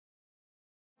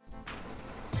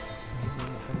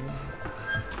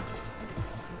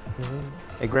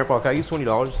Hey, Grandpa, can I use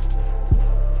 $20?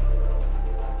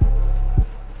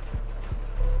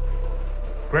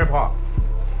 Grandpa.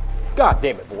 God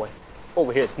damn it, boy.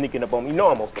 Over here sneaking up on me. You know I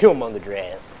almost killmongered your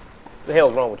ass. What the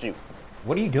hell's wrong with you?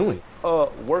 What are you doing?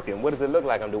 Working. What does it look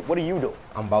like I'm doing? What are you doing?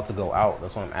 I'm about to go out.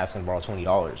 That's why I'm asking to borrow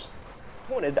 $20.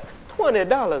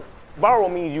 $20? Borrow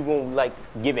means you gonna, like,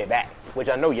 give it back, which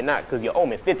I know you're not because you owe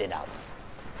me $50.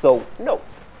 So, no.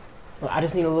 I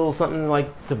just need a little something,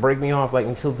 like, to break me off, like,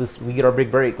 until we get our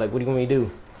big break. Like, what do you want me to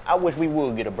do? I wish we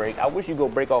would get a break. I wish you go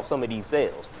break off some of these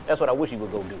sales. That's what I wish you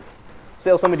would go do.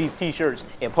 Sell some of these t-shirts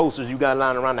and posters you got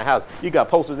lying around the house. You got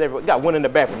posters everywhere. You got one in the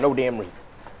back for no damn reason.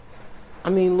 I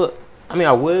mean, look. I mean,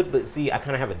 I would, but see, I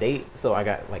kind of have a date, so I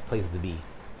got, like, places to be.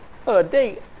 A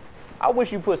date? I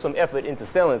wish you put some effort into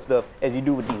selling stuff as you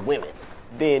do with these women's.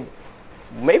 Then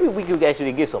maybe we could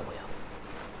actually get somewhere.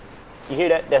 You hear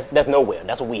that? That's nowhere.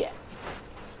 That's where we at.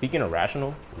 Speaking of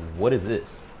rational, what is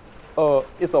this?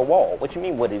 It's a wall. What you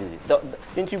mean, what it is?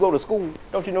 Didn't you go to school?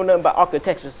 Don't you know nothing about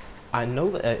architecture? I know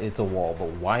that it's a wall, but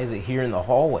why is it here in the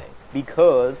hallway?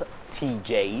 Because,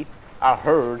 TJ, I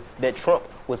heard that Trump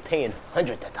was paying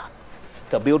hundreds of dollars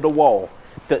to build a wall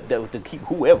to keep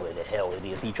whoever the hell it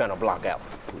is he's trying to block out.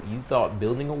 You thought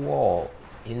building a wall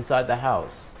inside the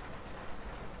house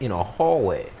in a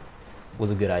hallway was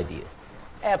a good idea?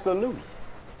 Absolutely.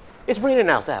 It's raining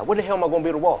outside. Where the hell am I going to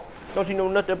build a wall? Don't you know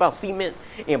nothing about cement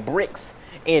and bricks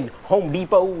and Home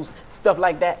Depots, stuff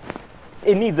like that?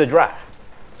 It needs a dry.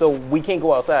 So we can't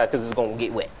go outside because it's going to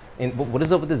get wet. And what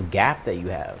is up with this gap that you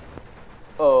have?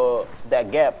 That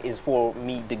gap is for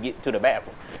me to get to the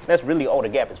bathroom. That's really all the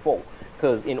gap is for.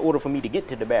 Because in order for me to get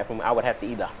to the bathroom, I would have to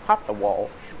either hop the wall,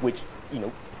 which, you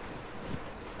know,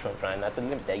 trying not to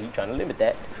limit that. You trying to limit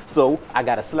that. So I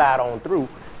got to slide on through.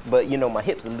 But, you know, my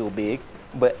hips are a little big.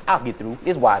 But I'll get through.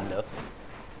 It's wide enough.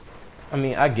 I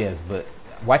mean, I guess, but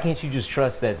why can't you just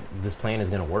trust that this plan is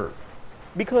going to work?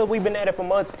 Because we've been at it for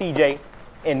months, TJ,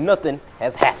 and nothing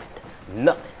has happened.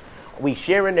 Nothing. We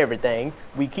sharing everything.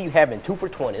 We keep having 2 for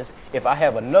 20s. If I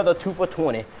have another 2 for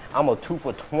 20, I'm a 2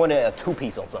 for 20, a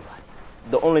two-piece on somebody.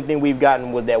 The only thing we've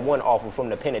gotten was that one offer from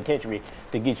the penitentiary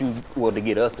to get you, well, to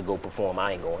get us to go perform.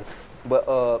 I ain't going.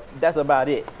 But that's about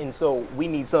it. And so we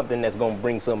need something that's going to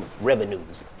bring some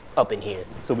revenues up in here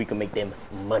so we can make them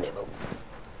money moves.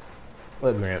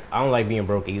 Look, man, I don't like being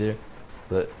broke either,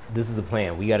 but this is the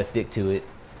plan. We got to stick to it,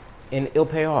 and it'll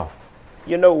pay off.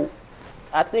 You know,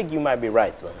 I think you might be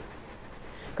right, son.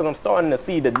 Because I'm starting to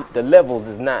see the levels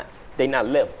they not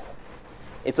level.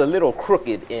 It's a little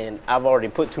crooked, and I've already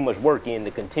put too much work in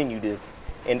to continue this,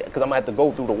 and because I'm going to have to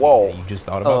go through the wall. Yeah, you just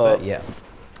thought about that? Yeah.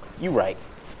 You right.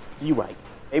 You right.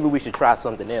 Maybe we should try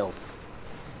something else.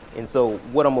 And so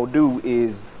what I'm going to do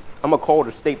is I'm going to call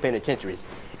the state penitentiaries,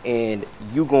 and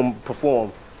you going to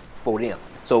perform for them.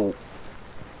 So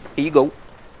here you go.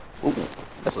 Ooh,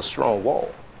 that's a strong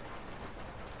wall.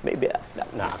 Maybe,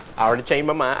 I already changed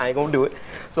my mind. I ain't gonna do it.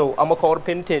 So I'm gonna call the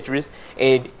penitentiaries,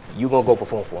 and you gonna go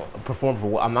perform for them. Perform for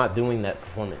what? I'm not doing that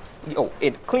performance. Oh,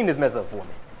 and clean this mess up for me,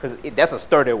 because that's a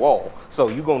sturdy wall. So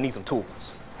you gonna need some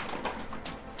tools.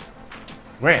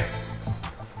 Grant,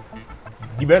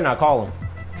 you better not call him.